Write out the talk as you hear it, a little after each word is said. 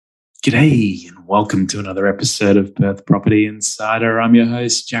G'day and welcome to another episode of Perth Property Insider. I'm your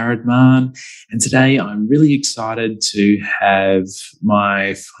host, Jared Mann, and today I'm really excited to have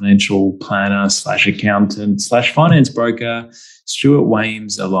my financial planner / accountant / finance broker, Stuart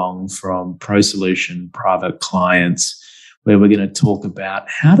Wames, along from ProSolution Private Clients, where we're going to talk about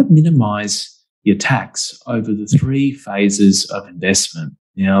how to minimise your tax over the 3 phases of investment.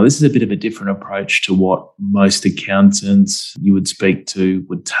 Now, this is a bit of a different approach to what most accountants you would speak to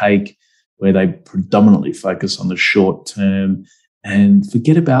would take, where they predominantly focus on the short term and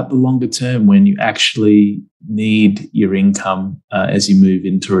forget about the longer term when you actually need your income as you move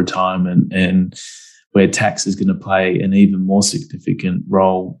into retirement, and where tax is going to play an even more significant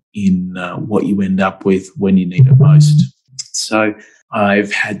role in what you end up with when you need it most. So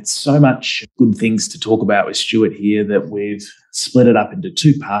I've had so much good things to talk about with Stuart here that we've split it up into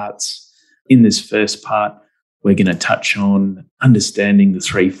 2 parts. In this first part, we're going to touch on understanding the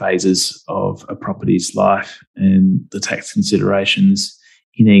 3 phases of a property's life and the tax considerations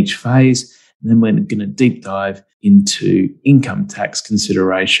in each phase. And then we're going to deep dive into income tax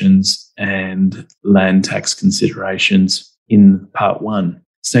considerations and land tax considerations in part 1.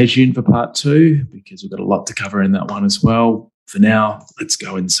 Stay tuned for part 2 because we've got a lot to cover in that one as well. For now, let's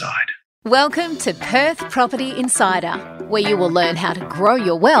go inside. Welcome to Perth Property Insider, where you will learn how to grow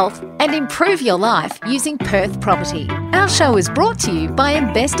your wealth and improve your life using Perth property. Our show is brought to you by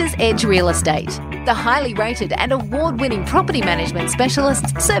Investors Edge Real Estate, the highly rated and award-winning property management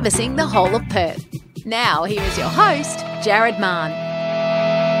specialists servicing the whole of Perth. Now, here is your host, Jared Mann.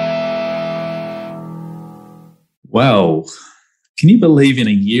 Well, can you believe in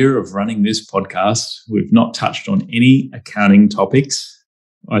a year of running this podcast, we've not touched on any accounting topics?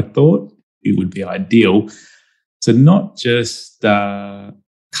 I thought it would be ideal to not just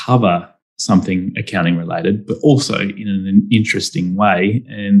cover something accounting related, but also in an interesting way.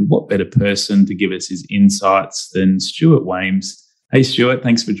 And what better person to give us his insights than Stuart Wames? Hey, Stuart,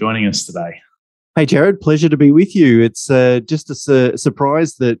 thanks for joining us today. Hey, Jared, pleasure to be with you. It's just a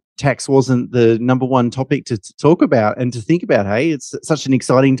surprise that tax wasn't the number one topic to talk about and to think about. Hey, it's such an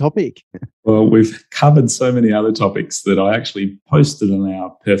exciting topic. Well, we've covered so many other topics that I actually posted on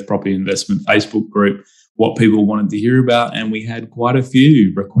our Perth Property Investment Facebook group what people wanted to hear about, and we had quite a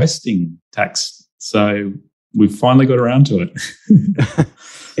few requesting tax. So we've finally got around to it.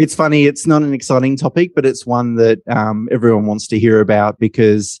 It's funny. It's not an exciting topic, but it's one that everyone wants to hear about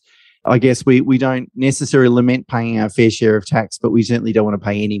because I guess we don't necessarily lament paying our fair share of tax, but we certainly don't want to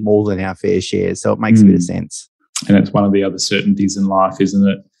pay any more than our fair share. So it makes a bit of sense. And it's one of the other certainties in life, isn't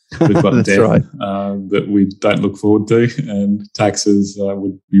it? We've got death right. That we don't look forward to, and taxes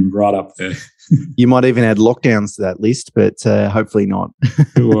would be right up there. You might even add lockdowns to that list, but hopefully not.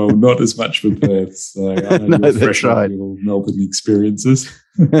 Well, not as much for Perth. So I know No, that's right. Your Melbourne experiences.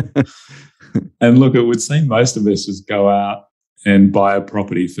 And look, it would seem most of us just go out and buy a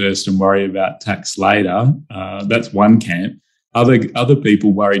property first and worry about tax later. That's one camp. Other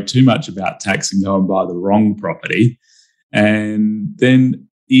people worry too much about tax and go and buy the wrong property. And then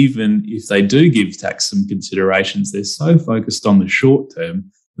even if they do give tax some considerations, they're so focused on the short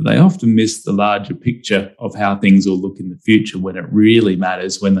term that they often miss the larger picture of how things will look in the future when it really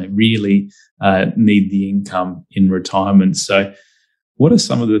matters, when they really need the income in retirement. So what are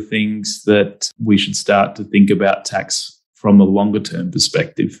some of the things that we should start to think about tax from a longer term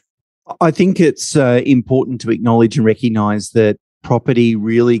perspective? I think it's important to acknowledge and recognise that property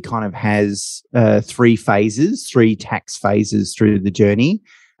really kind of has 3 phases, 3 tax phases through the journey,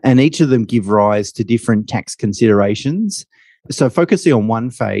 and each of them give rise to different tax considerations. So focusing on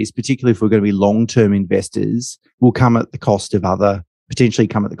one phase, particularly if we're going to be long-term investors, will potentially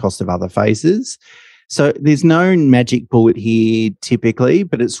come at the cost of other phases. So there's no magic bullet here typically,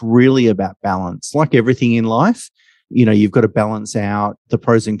 but it's really about balance. Like everything in life, you've got to balance out the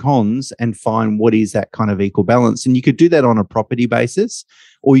pros and cons and find what is that kind of equal balance. And you could do that on a property basis,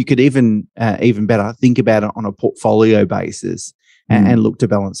 or you could even better think about it on a portfolio basis and look to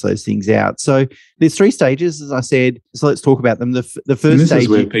balance those things out. So there's 3 stages, as I said. So let's talk about them. The first stage is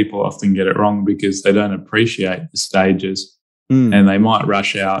where people often get it wrong because they don't appreciate the stages and they might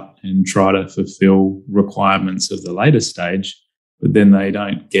rush out and try to fulfill requirements of the later stage, but then they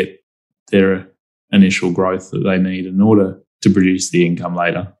don't get their initial growth that they need in order to produce the income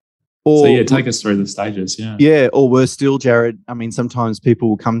later. Take us through the stages. Yeah, or worse still, Jared. I mean, sometimes people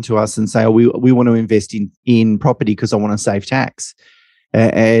will come to us and say, we want to invest in property because I want to save tax.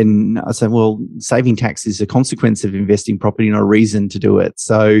 And I say, well, saving tax is a consequence of investing property, not a reason to do it.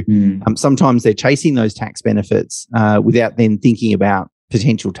 So sometimes they're chasing those tax benefits without then thinking about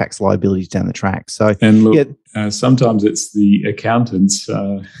potential tax liabilities down the track. So, and look, sometimes it's the accountants.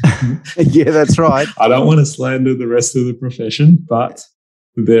 Yeah, that's right. I don't want to slander the rest of the profession, but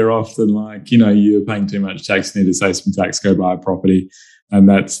they're often like, you're paying too much tax, need to save some tax, go buy a property. And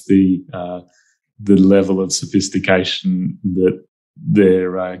that's the level of sophistication that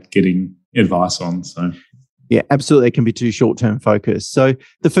they're getting advice on. So, yeah, absolutely. It can be too short-term focused. So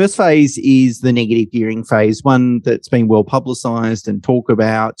the first phase is the negative gearing phase, one that's been well publicized and talked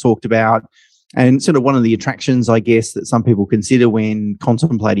about. And sort of one of the attractions, I guess, that some people consider when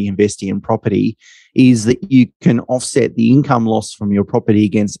contemplating investing in property is that you can offset the income loss from your property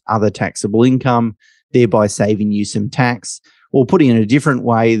against other taxable income, thereby saving you some tax. Or putting it in a different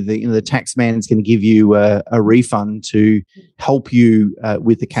way, the tax man is going to give you a refund to help you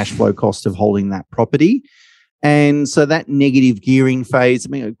with the cash flow cost of holding that property. And so that negative gearing phase,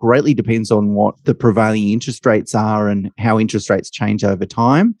 it greatly depends on what the prevailing interest rates are and how interest rates change over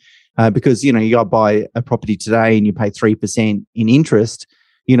time. Because, you got to buy a property today and you pay 3% in interest,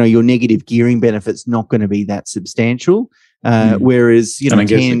 your negative gearing benefit's not going to be that substantial. Whereas, and I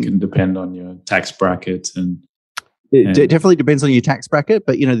guess it can depend on your tax bracket and it definitely depends on your tax bracket,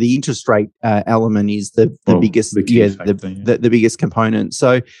 but the interest rate element is the biggest, the biggest component.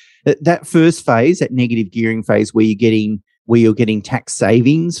 So that first phase, that negative gearing phase, where you're getting tax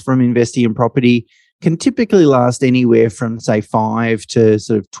savings from investing in property, can typically last anywhere from say 5 to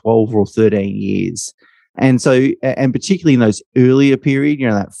sort of 12 or 13 years. And so, and particularly in those earlier period,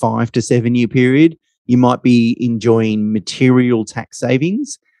 that 5 to 7 year period, you might be enjoying material tax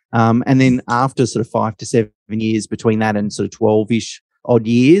savings. And then after sort of 5 to 7 years, between that and sort of 12-ish odd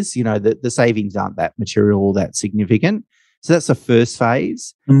years, the savings aren't that material or that significant. So that's the first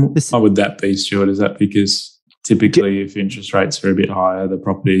phase. Why would that be, Stuart? Is that because typically if interest rates are a bit higher, the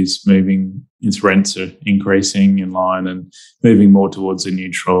property's moving, its rents are increasing in line and moving more towards a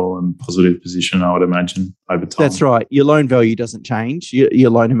neutral and positive position, I would imagine, over time? That's right. Your loan value doesn't change.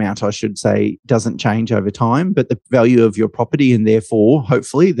 Your loan amount, I should say, doesn't change over time, but the value of your property and therefore,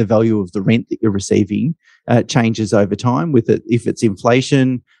 hopefully, the value of the rent that you're receiving changes over time with it. If it's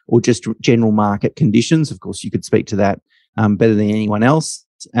inflation or just general market conditions, of course, you could speak to that better than anyone else.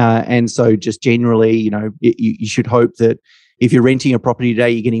 And so just generally, you should hope that if you're renting a property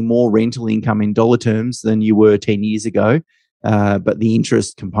today, you're getting more rental income in dollar terms than you were 10 years ago. But the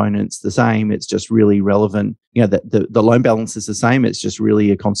interest component's the same. It's just really relevant. The loan balance is the same. It's just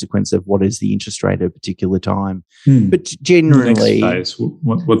really a consequence of what is the interest rate at a particular time. But generally, next phase,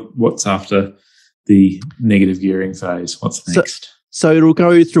 what's after the negative gearing phase? What's next? So it'll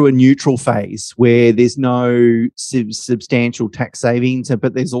go through a neutral phase where there's no substantial tax savings,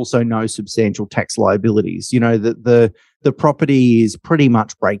 but there's also no substantial tax liabilities. The property is pretty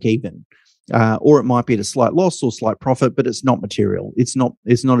much break even, or it might be at a slight loss or slight profit, but it's not material. It's not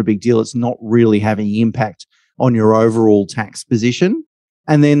a big deal. It's not really having impact on your overall tax position.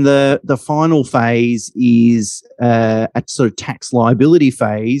 And then the final phase is a sort of tax liability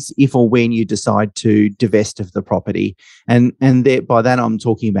phase, if or when you decide to divest of the property. And by that, I'm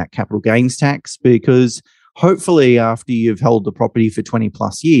talking about capital gains tax, because hopefully after you've held the property for 20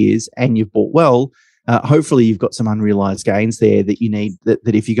 plus years and you've bought well, hopefully you've got some unrealized gains there that you need,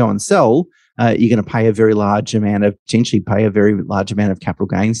 that if you go and sell, you're going to pay a very large amount of capital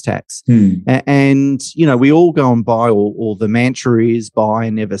gains tax. And, we all go and buy, or the mantra is buy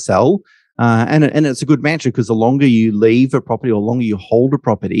and never sell. And it's a good mantra because the longer you leave a property or longer you hold a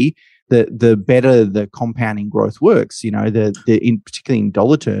property, the better the compounding growth works. Particularly in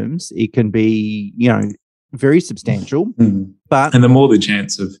dollar terms, it can be, very substantial. And the more the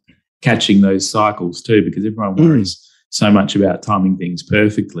chance of catching those cycles too, because everyone worries so much about timing things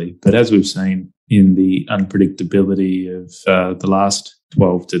perfectly. But as we've seen in the unpredictability of the last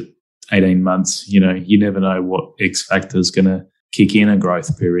 12 to 18 months, you never know what X factor is going to kick in a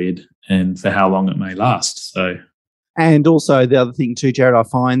growth period and for how long it may last. And also the other thing too, Jared, I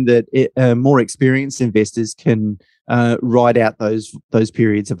find that more experienced investors can ride out those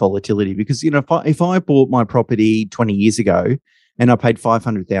periods of volatility, because if I bought my property 20 years ago and I paid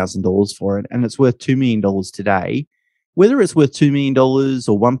 $500,000 for it and it's worth $2 million today, whether it's worth $2 million or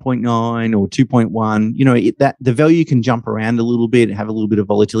 1.9 or 2.1, that the value can jump around a little bit, have a little bit of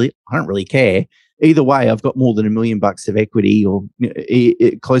volatility. I don't really care. Either way, I've got more than $1 million of equity, or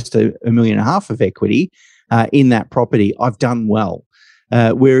close to $1.5 million of equity in that property. I've done well.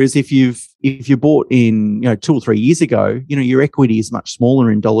 Whereas if you bought in 2 or 3 years ago, your equity is much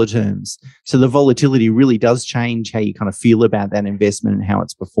smaller in dollar terms. So the volatility really does change how you kind of feel about that investment and how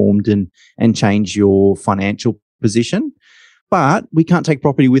it's performed, and change your financial position. But we can't take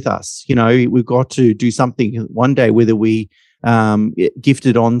property with us. We've got to do something one day, whether we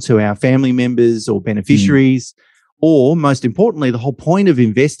gifted on to our family members or beneficiaries. Or most importantly, the whole point of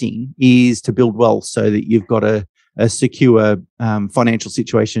investing is to build wealth so that you've got a secure financial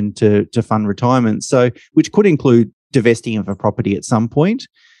situation to fund retirement. So, which could include divesting of a property at some point.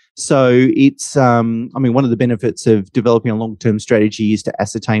 So it's, one of the benefits of developing a long-term strategy is to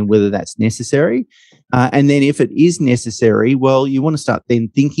ascertain whether that's necessary. And then if it is necessary, well, you want to start then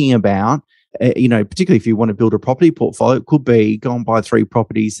thinking about, particularly if you want to build a property portfolio, it could be go and buy 3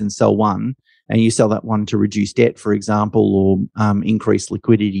 properties and sell one, and you sell that one to reduce debt, for example, or increase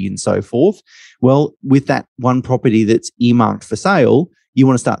liquidity and so forth. Well, with that one property that's earmarked for sale, you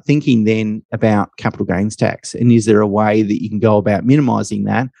want to start thinking then about capital gains tax. And is there a way that you can go about minimizing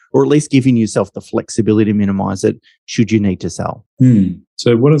that, or at least giving yourself the flexibility to minimize it should you need to sell?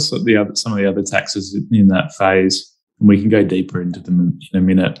 So what are some of the other taxes in that phase? And we can go deeper into them in a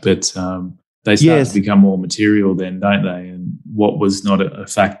minute, but they start to become more material then, don't they? And what was not a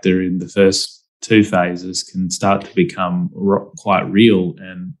factor in the first 2 phases can start to become quite real.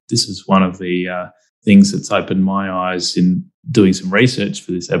 And this is one of the things that's opened my eyes in doing some research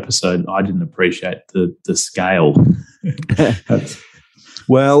for this episode. I didn't appreciate the scale.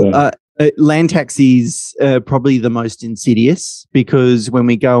 Land tax is probably the most insidious, because when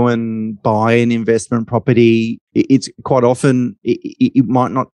we go and buy an investment property, it's quite often it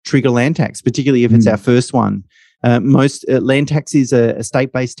might not trigger land tax, particularly if it's our first one. Most land tax is a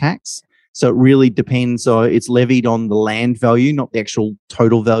state-based tax. So it really depends. It's levied on the land value, not the actual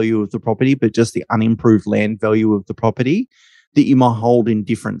total value of the property, but just the unimproved land value of the property that you might hold in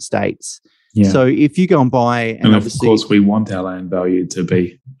different states. Yeah. So if you go and buy... And of course, we want our land value to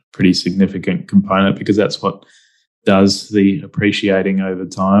be a pretty significant component, because that's what does the appreciating over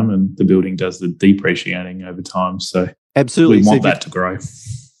time, and the building does the depreciating over time. So absolutely, we want that to grow.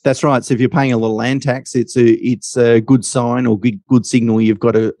 That's right. So if you're paying a little land tax, it's a good sign or good signal you've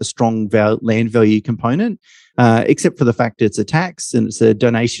got a strong land value component, except for the fact it's a tax and it's a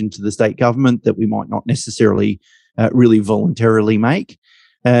donation to the state government that we might not necessarily really voluntarily make.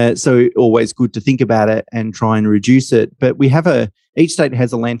 So always good to think about it and try and reduce it. But each state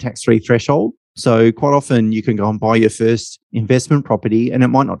has a land tax 3 threshold. So quite often you can go and buy your first investment property and it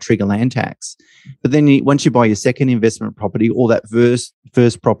might not trigger land tax. But then once you buy your second investment property, or that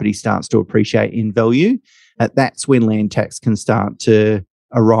first property starts to appreciate in value, that's when land tax can start to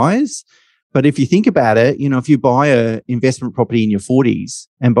arise. But if you think about it, if you buy an investment property in your 40s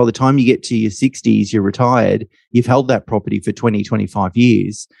and by the time you get to your 60s, you're retired, you've held that property for 20, 25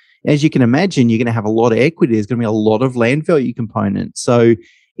 years. As you can imagine, you're going to have a lot of equity. There's going to be a lot of land value components. So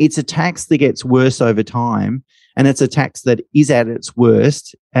it's a tax that gets worse over time, and it's a tax that is at its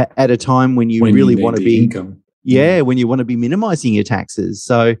worst at a time when you really want to be income. When you want to be minimizing your taxes.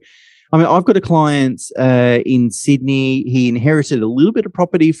 So, I've got a client in Sydney. He inherited a little bit of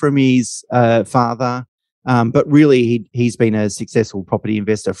property from his father, but really he's been a successful property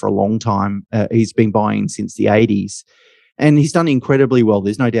investor for a long time. He's been buying since the 80s. And he's done incredibly well.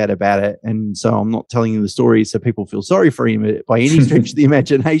 There's no doubt about it. And so I'm not telling you the story so people feel sorry for him by any stretch of the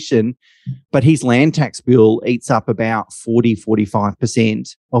imagination. But his land tax bill eats up about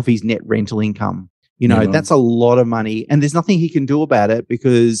 40-45% of his net rental income. That's a lot of money. And there's nothing he can do about it,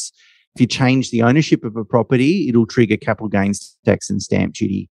 because if you change the ownership of a property, it'll trigger capital gains tax and stamp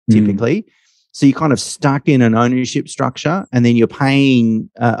duty typically. So you're kind of stuck in an ownership structure, and then you're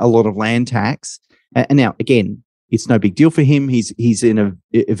paying a lot of land tax. And now, again, it's no big deal for him. He's in a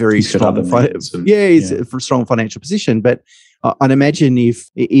very strong, a strong financial position. But I'd imagine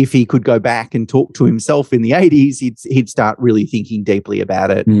if he could go back and talk to himself in the 80s, he'd start really thinking deeply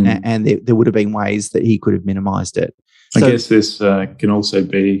about it, and there would have been ways that he could have minimised it. I guess this can also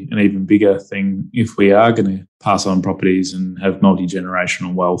be an even bigger thing if we are going to pass on properties and have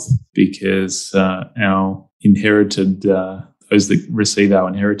multi-generational wealth, because our inherited, those that receive our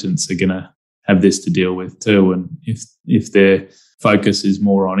inheritance are going to have this to deal with too. And if their focus is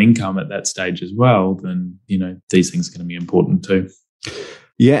more on income at that stage as well, then, these things are going to be important too.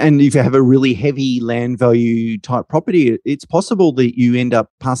 Yeah, and if you have a really heavy land value type property, it's possible that you end up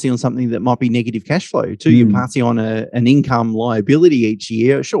passing on something that might be negative cash flow too. You're passing on an income liability each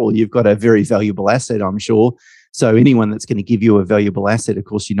year. Sure, you've got a very valuable asset, I'm sure. So anyone that's going to give you a valuable asset, of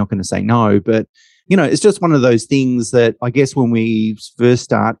course, you're not going to say no. But, it's just one of those things that I guess when we first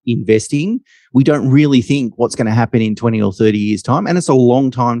start investing, we don't really think what's going to happen in 20 or 30 years' time. And it's a long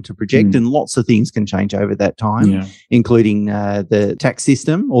time to project, and lots of things can change over that time, including the tax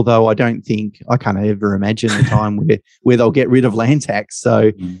system. Although I can't ever imagine a time where they'll get rid of land tax.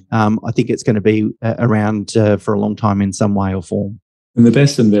 So I think it's going to be around for a long time in some way or form. And the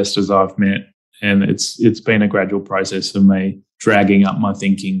best investors I've met And it's been a gradual process for me, dragging up my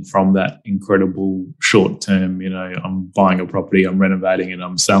thinking from that incredible short term, I'm buying a property, I'm renovating it,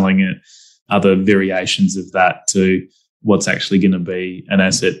 I'm selling it, other variations of that, to what's actually going to be an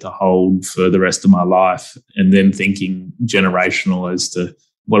asset to hold for the rest of my life. And then thinking generational as to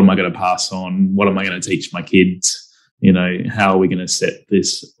what am I going to pass on? What am I going to teach my kids? How are we going to set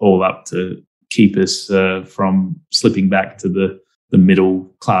this all up to keep us from slipping back to the middle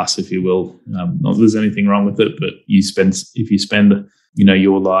class, if you will. Not that there's anything wrong with it, but if you spend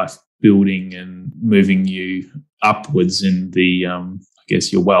your life building and moving you upwards in the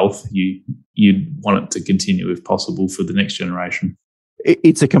your wealth, you'd want it to continue if possible for the next generation.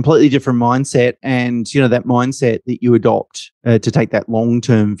 It's a completely different mindset, and that mindset that you adopt to take that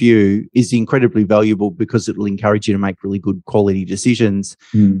long-term view is incredibly valuable because it will encourage you to make really good quality decisions.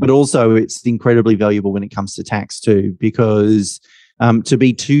 But also, it's incredibly valuable when it comes to tax too, because to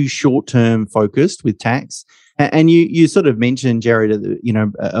be too short-term focused with tax, and you sort of mentioned, Jared,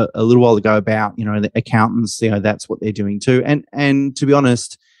 a little while ago about the accountants, that's what they're doing too, and to be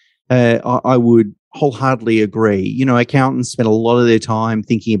honest, I would wholeheartedly agree. Accountants spend a lot of their time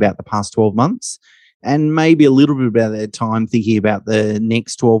thinking about the past 12 months and maybe a little bit about their time thinking about the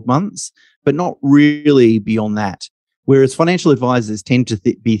next 12 months, but not really beyond that. Whereas financial advisors tend to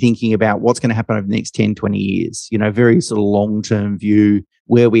be thinking about what's going to happen over the next 10, 20 years, very sort of long-term view,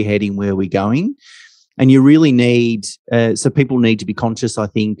 where we're heading, where we're going. And you really need, so people need to be conscious, I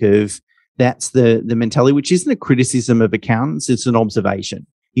think, of that's the mentality, which isn't a criticism of accountants, it's an observation.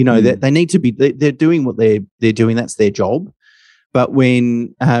 That they need to be, they're doing what they're doing. That's their job. But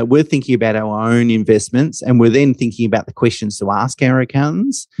when we're thinking about our own investments and we're then thinking about the questions to ask our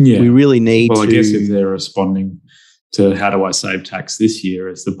accountants, we really need to. Well, I guess if they're responding to how do I save tax this year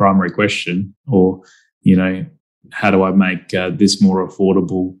as the primary question, or, how do I make this more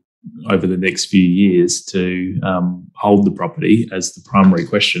affordable over the next few years to hold the property as the primary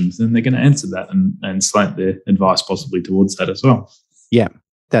questions, then they're going to answer that and slant their advice possibly towards that as well. Yeah.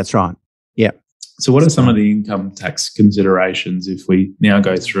 That's right. Yeah. So what are some of the income tax considerations if we now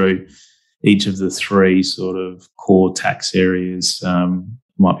go through each of the three sort of core tax areas?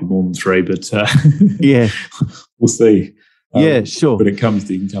 Might be more than three, but we'll see. Sure. When it comes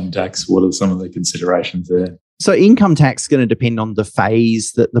to income tax, what are some of the considerations there? So income tax is going to depend on the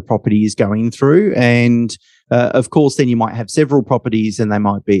phase that the property is going through. And of course, then you might have several properties and they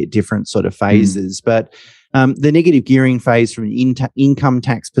might be at different sort of phases. But the negative gearing phase from an income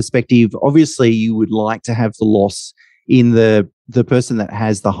tax perspective, obviously you would like to have the loss in the person that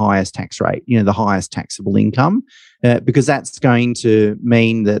has the highest tax rate, the highest taxable income, because that's going to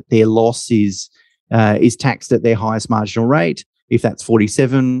mean that their loss is taxed at their highest marginal rate. If that's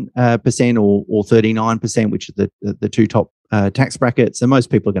 47% or 39%, which are the two top tax brackets, and most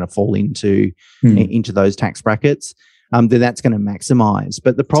people are going to fall into those tax brackets. Then that's going to maximise.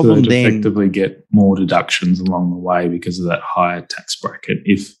 But the problem then effectively get more deductions along the way because of that higher tax bracket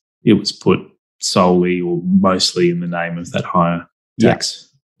if it was put solely or mostly in the name of that higher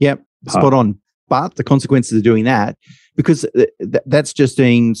tax. Yep, spot on. But the consequences of doing that, because that's just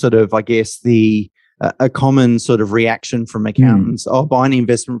being sort of, I guess, a common sort of reaction from accountants. Buy an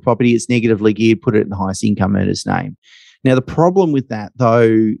investment property, it's negatively geared, put it in the highest income earner's name. Now, the problem with that,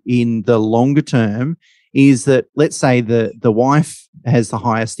 though, in the longer term, is that let's say the wife has the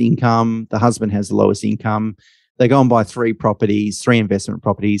highest income, the husband has the lowest income. They go and buy three investment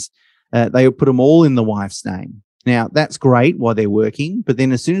properties. They put them all in the wife's name. Now, that's great while they're working, but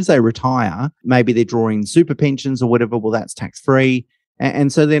then as soon as they retire, maybe they're drawing super pensions or whatever, well, that's tax-free.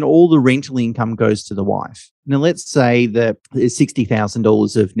 And so then all the rental income goes to the wife. Now, let's say that there's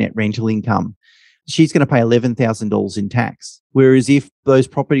 $60,000 of net rental income. She's going to pay $11,000 in tax. Whereas if those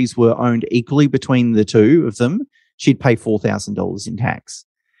properties were owned equally between the two of them, she'd pay $4,000 in tax.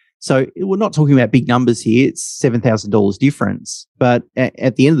 So we're not talking about big numbers here. It's $7,000 difference. But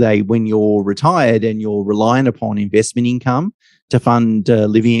at the end of the day, when you're retired and you're relying upon investment income to fund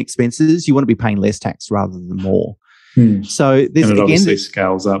living expenses, you want to be paying less tax rather than more. So this and it obviously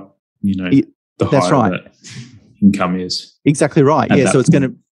scales up, the higher that income is. Exactly right. Yeah. So it's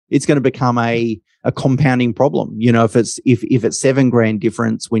going to become a compounding problem. If it's $7,000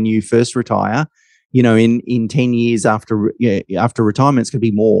 difference when you first retire, in 10 years after retirement, it's going to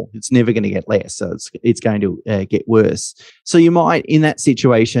be more. It's never going to get less. So it's going to get worse. So you might, in that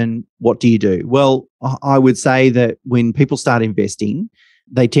situation, what do you do? Well, I would say that when people start investing,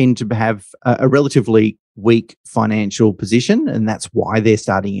 they tend to have a relatively weak financial position, and that's why they're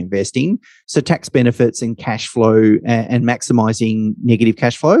starting investing. So tax benefits and cash flow and maximizing negative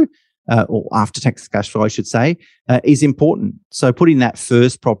cash flow or after-tax cash flow, I should say, is important. So putting that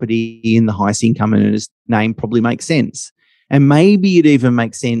first property in the highest income earner's name probably makes sense. And maybe it even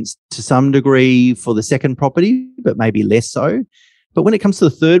makes sense to some degree for the second property, but maybe less so. But when it comes to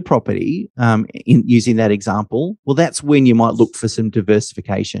the third property, in using that example, well, that's when you might look for some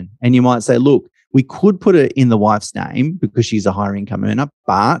diversification. And you might say, look, we could put it in the wife's name because she's a higher income earner,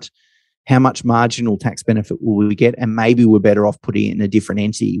 but how much marginal tax benefit will we get? And maybe we're better off putting it in a different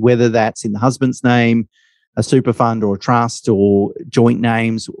entity, whether that's in the husband's name, a super fund or a trust or joint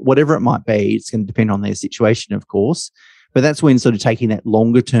names, whatever it might be. It's going to depend on their situation, of course. But that's when sort of taking that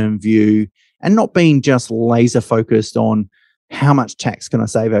longer term view and not being just laser focused on how much tax can I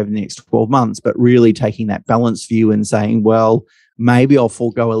save over the next 12 months, but really taking that balanced view and saying, well, maybe I'll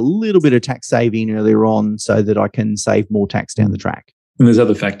forego a little bit of tax saving earlier on so that I can save more tax down the track. And there's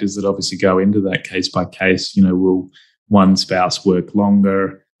other factors that obviously go into that case by case. Will one spouse work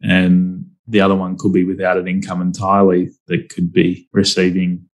longer and the other one could be without an income entirely that could be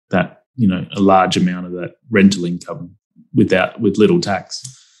receiving that, a large amount of that rental income with little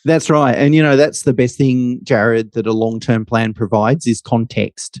tax. That's right. And, that's the best thing, Jared, that a long-term plan provides is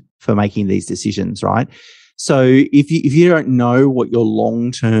context for making these decisions, right? So if you don't know what your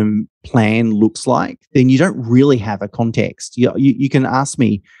long-term plan looks like, then you don't really have a context. You can ask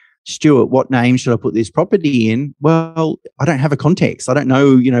me, Stuart, what name should I put this property in? Well, I don't have a context. I don't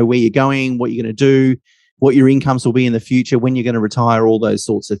know, where you're going, what you're going to do, what your incomes will be in the future, when you're going to retire, all those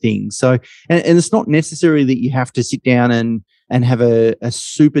sorts of things. So, and it's not necessary that you have to sit down and have a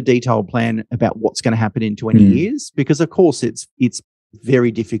super detailed plan about what's going to happen in 20 years, because of course it's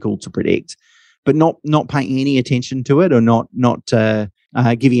very difficult to predict. But not paying any attention to it or not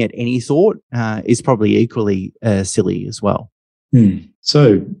giving it any thought is probably equally silly as well.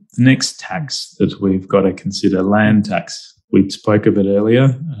 So the next tax that we've got to consider, land tax. We spoke of it earlier.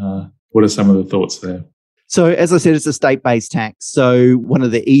 What are some of the thoughts there? So as I said, it's a state-based tax. So one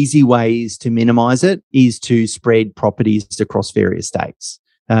of the easy ways to minimize it is to spread properties across various states.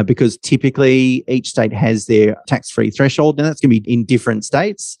 Because typically each state has their tax-free threshold, and that's going to be in different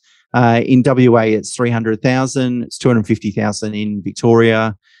states. In WA, it's 300,000. It's 250,000 in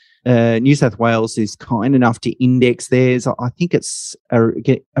Victoria. New South Wales is kind enough to index theirs. I think it's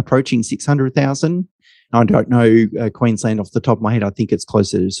approaching 600,000. I don't know Queensland off the top of my head. I think it's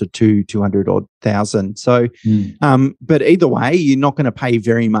closer to 200 odd thousand. So, but either way, you're not going to pay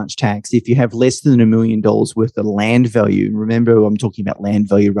very much tax if you have less than $1 million worth of land value. And remember, I'm talking about land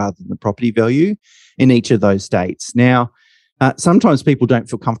value rather than the property value in each of those states. Now, sometimes people don't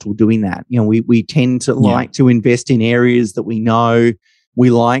feel comfortable doing that. We tend to like to invest in areas that we know. We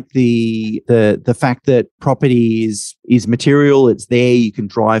like the fact that property is material. It's there. You can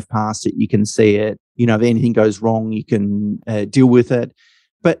drive past it. You can see it. If anything goes wrong, you can deal with it.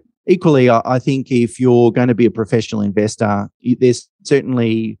 But equally, I think if you're going to be a professional investor, there's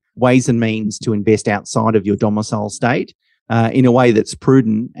certainly ways and means to invest outside of your domicile state. In a way that's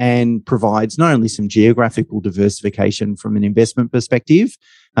prudent and provides not only some geographical diversification from an investment perspective,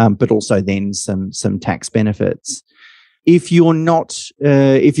 but also then some tax benefits. If you're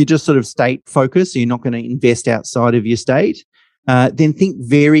just sort of state focused, so you're not going to invest outside of your state, then think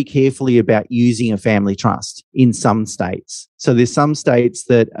very carefully about using a family trust in some states. So there's some states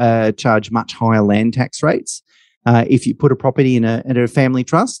that charge much higher land tax rates. If you put a property in a family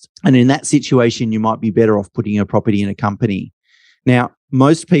trust, and in that situation, you might be better off putting a property in a company. Now,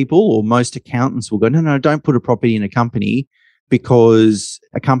 most people or most accountants will go, no, don't put a property in a company because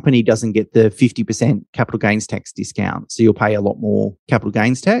a company doesn't get the 50% capital gains tax discount. So you'll pay a lot more capital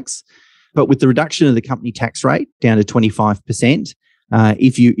gains tax. But with the reduction of the company tax rate down to 25%,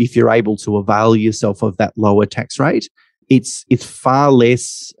 if you're able to avail yourself of that lower tax rate, it's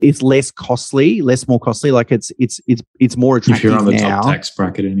less costly, more costly. Like it's more attractive. If you're on the now. top tax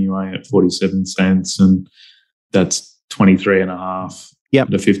bracket anyway at 47 cents, and that's 23.5. Yep.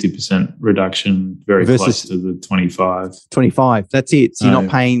 The 50% reduction, very close to the 25. 25. That's it. So you're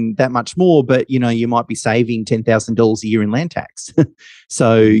not paying that much more, but you might be saving $10,000 a year in land tax.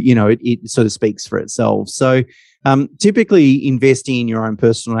 So it sort of speaks for itself. So typically investing in your own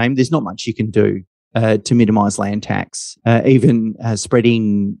personal name, there's not much you can do to minimize land tax. Even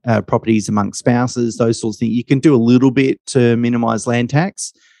spreading properties amongst spouses, those sorts of things, you can do a little bit to minimize land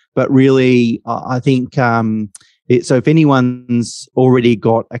tax, but really, I think. So if anyone's already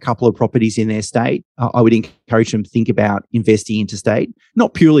got a couple of properties in their state, I would encourage them to think about investing interstate,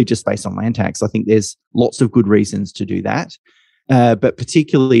 not purely just based on land tax. I think there's lots of good reasons to do that. But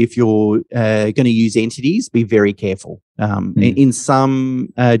particularly if you're going to use entities, be very careful. In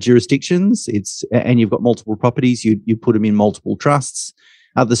some jurisdictions, and you've got multiple properties, you put them in multiple trusts.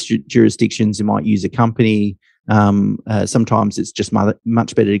 Other jurisdictions, you might use a company. Sometimes it's just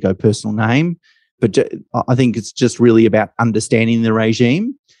much better to go personal name. But I think it's just really about understanding the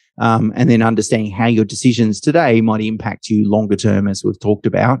regime and then understanding how your decisions today might impact you longer term, as we've talked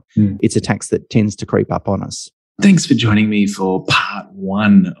about. It's a tax that tends to creep up on us. Thanks for joining me for part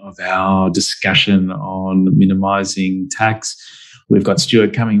 1 of our discussion on minimising tax. We've got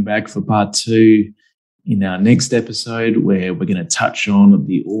Stuart coming back for part 2 in our next episode, where we're going to touch on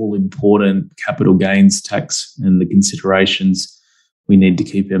the all-important capital gains tax and the considerations we need to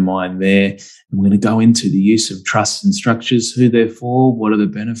keep in mind there. And we're going to go into the use of trusts and structures, who they're for, what are the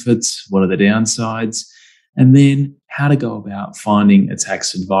benefits, what are the downsides, and then how to go about finding a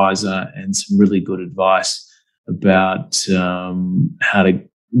tax advisor and some really good advice about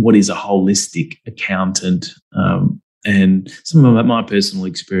what is a holistic accountant, and some of my personal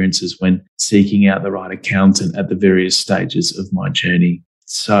experiences when seeking out the right accountant at the various stages of my journey.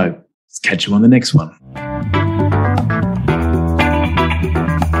 So let's catch you on the next one.